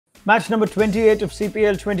Match number 28 of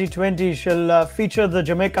CPL 2020 shall feature the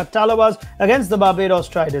Jamaica Talawas against the Barbados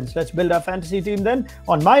Tridents. Let's build our fantasy team then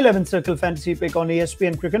on my 11th Circle Fantasy Pick on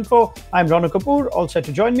ESPNcricinfo. I'm Rana Kapoor, all set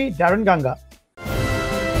to join me, Darren Ganga.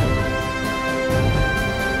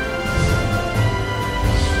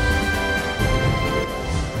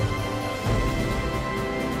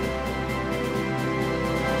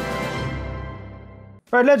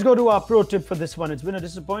 Right, let's go to our pro tip for this one. It's been a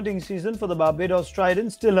disappointing season for the Barbados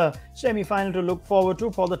Tridents. Still a semi-final to look forward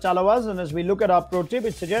to for the Talawas. And as we look at our pro tip,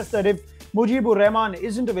 it suggests that if Mujeeb Rahman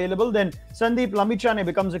isn't available, then Sandeep Lamichhane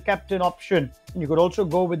becomes a captain option. And you could also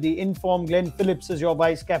go with the informed Glenn Phillips as your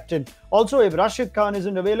vice-captain. Also, if Rashid Khan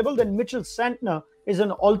isn't available, then Mitchell Santner is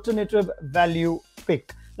an alternative value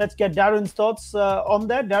pick. Let's get Darren's thoughts on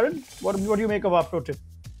that. Darren, what do you make of our pro tip?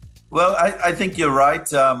 Well, I think you're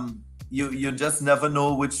right. You just never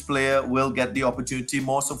know which player will get the opportunity.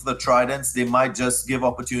 Most of the Tridents, they might just give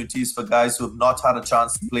opportunities for guys who have not had a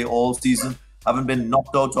chance to play all season, haven't been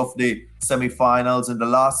knocked out of the semi-finals in the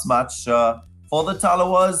last match. For the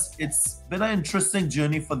Talawas, it's been an interesting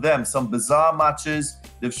journey for them. Some bizarre matches.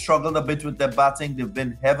 They've struggled a bit with their batting. They've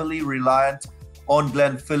been heavily reliant on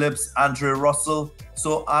Glenn Phillips, Andre Russell.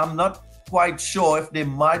 So I'm not quite sure if they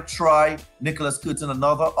might try Nicholas Curtin,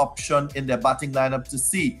 another option in their batting lineup, to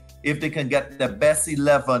see if they can get their best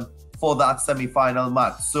 11 for that semi-final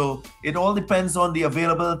match. So it all depends on the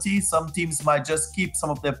availability. Some teams might just keep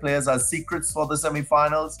some of their players as secrets for the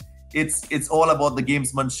semi-finals. It's all about the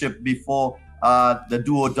gamesmanship before the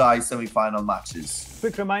do-or-die semi-final matches.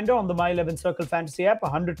 Quick reminder on the My 11 Circle Fantasy app,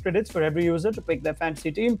 100 credits for every user to pick their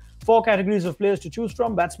fantasy team. 4 categories of players to choose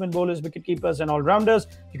from: batsmen, bowlers, wicket keepers, and all-rounders.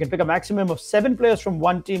 You can pick a maximum of 7 players from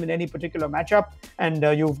one team in any particular matchup, and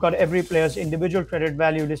you've got every player's individual credit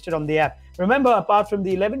value listed on the app. Remember, apart from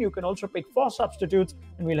the 11, you can also pick 4 substitutes,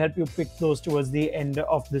 and we'll help you pick those towards the end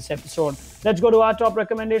of this episode. Let's go to our top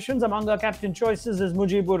recommendations. Among our captain choices is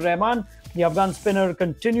Mujeeb Rahman. The Afghan spinner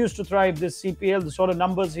continues to thrive this CPL. The sort of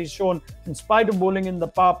numbers he's shown, in spite of bowling in the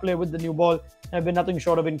power play with the new ball, have been nothing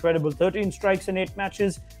short of incredible. 13 strikes in 8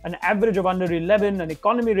 matches, an average of under 11, an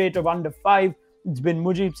economy rate of under 5. It's been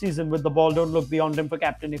Mujeeb's season with the ball. Don't look beyond him for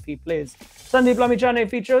captain if he plays. Sandeep Lamichhane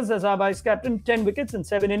features as our vice-captain, 10 wickets in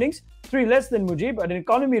 7 innings, 3 less than Mujeeb, but an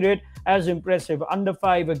economy rate as impressive, under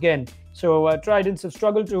 5 again. So Tridents have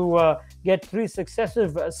struggled to get 3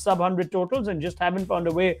 successive sub-100 totals and just haven't found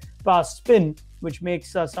a way past spin, which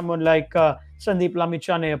makes someone like Sandeep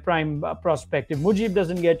Lamichhane a prime prospect. If Mujeeb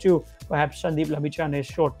doesn't get you, perhaps Sandeep Lamichhane's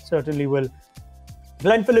shot certainly will.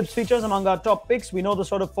 Glenn Phillips features among our top picks. We know the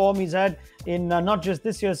sort of form he's had in not just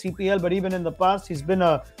this year's CPL, but even in the past. He's been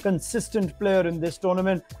a consistent player in this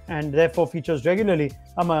tournament and therefore features regularly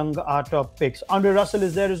among our top picks. Andre Russell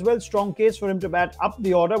is there as well. Strong case for him to bat up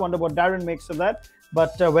the order. Wonder what Darren makes of that.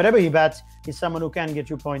 But wherever he bats, he's someone who can get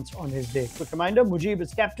you points on his day. Quick reminder, Mujeeb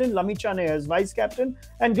is captain, Lamichhane is vice-captain,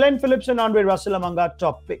 and Glenn Phillips and Andre Russell among our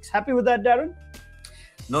top picks. Happy with that, Darren?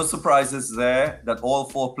 No surprises there that all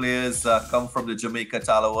 4 players come from the Jamaica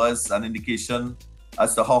Talawas, an indication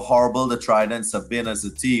as to how horrible the Tridents have been as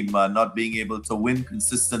a team, not being able to win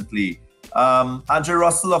consistently. Andre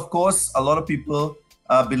Russell, of course, a lot of people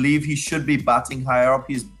believe he should be batting higher up.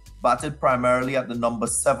 He's batted primarily at the number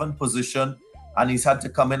 7 position, and he's had to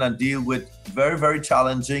come in and deal with very, very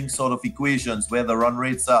challenging sort of equations where the run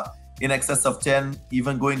rates are in excess of 10,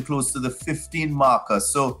 even going close to the 15 marker.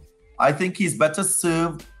 So I think he's better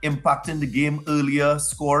served impacting the game earlier,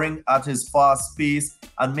 scoring at his fast pace,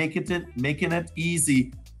 and making it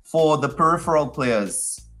easy for the peripheral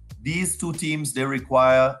players. These 2 teams, they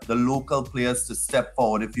require the local players to step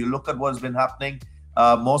forward. If you look at what's been happening,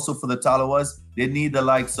 more so for the Talawas, they need the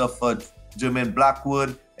likes of Jermaine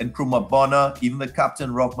Blackwood and Nkrumah Bonner, even the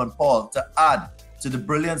captain Rahman to add to the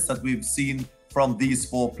brilliance that we've seen from these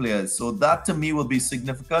 4 players. So that to me will be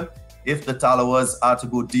significant if the Talawas are to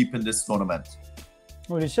go deep in this tournament.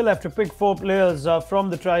 Well, you still have to pick 4 players from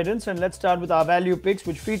the Tridents, and let's start with our value picks,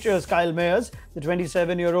 which features Kyle Mayers. The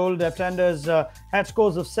 27-year-old left-hander's had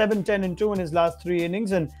scores of 7, 10 and 2 in his last 3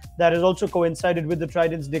 innings, and that has also coincided with the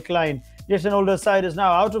Tridents' decline. Jason Holder's side is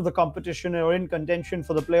now out of the competition or in contention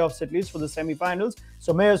for the playoffs, at least for the semi-finals.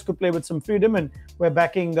 So Mayers could play with some freedom, and we're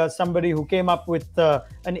backing somebody who came up with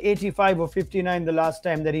an 85 or 59 the last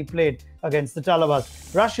time that he played against the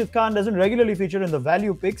Talawas. Rashid Khan doesn't regularly feature in the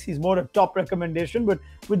value picks. He's more a top recommendation, but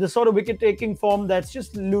with the sort of wicket-taking form that's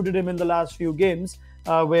just eluded him in the last few games,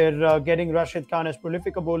 we're getting Rashid Khan as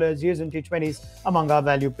prolific a bowler as he is in T20s among our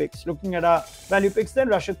value picks. Looking at our value picks then,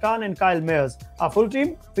 Rashid Khan and Kyle Mayers. Our full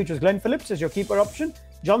team features Glenn Phillips as your keeper option,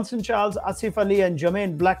 Johnson Charles, Asif Ali and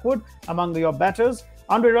Jermaine Blackwood among your batters,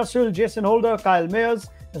 Andre Russell, Jason Holder, Kyle Mayers,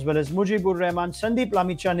 as well as Mujeeb, Rahman, Sandeep,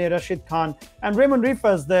 Lamichhane, Rashid Khan, and Raymond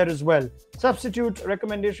Rifa is there as well. Substitute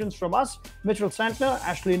recommendations from us: Mitchell Santner,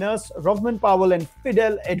 Ashley Nurse, Rovman Powell, and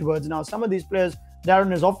Fidel Edwards. Now, some of these players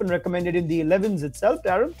Darren has often recommended in the 11s itself.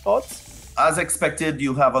 Darren, thoughts? As expected,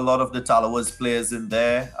 you have a lot of the Tallawers players in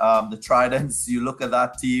there. The Tridents, you look at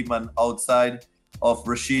that team, and outside of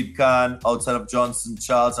Rashid Khan, outside of Johnson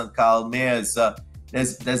Charles and Kyle Mayers,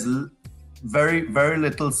 there's very, very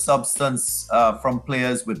little substance from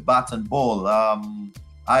players with bat and ball.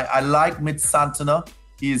 I like Mitch Santner.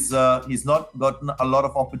 He's not gotten a lot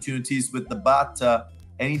of opportunities with the bat.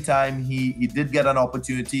 Anytime he did get an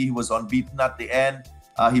opportunity, he was unbeaten at the end.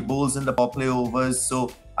 He bowls in the power play overs.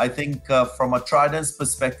 So I think from a Trident's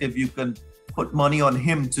perspective, you can put money on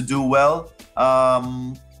him to do well.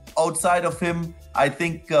 Outside of him, I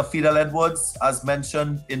think Fidel Edwards, as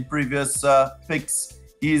mentioned in previous picks,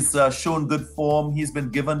 he's shown good form. He's been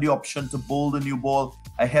given the option to bowl the new ball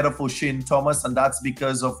ahead of O'Shane Thomas, and that's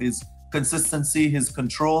because of his consistency, his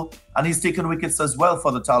control, and he's taken wickets as well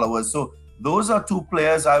for the Tallawers. So those are two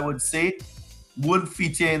players I would say would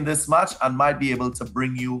feature in this match and might be able to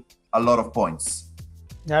bring you a lot of points.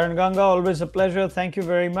 Darren Ganga, always a pleasure. Thank you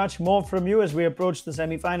very much. More from you as we approach the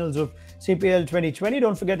semi-finals of CPL 2020.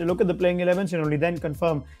 Don't forget to look at the playing 11s and only then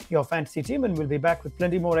confirm your fantasy team. And we'll be back with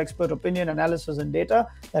plenty more expert opinion, analysis and data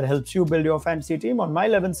that helps you build your fantasy team on My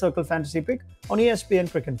 11 Circle Fantasy Pick on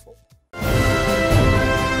ESPNcricinfo.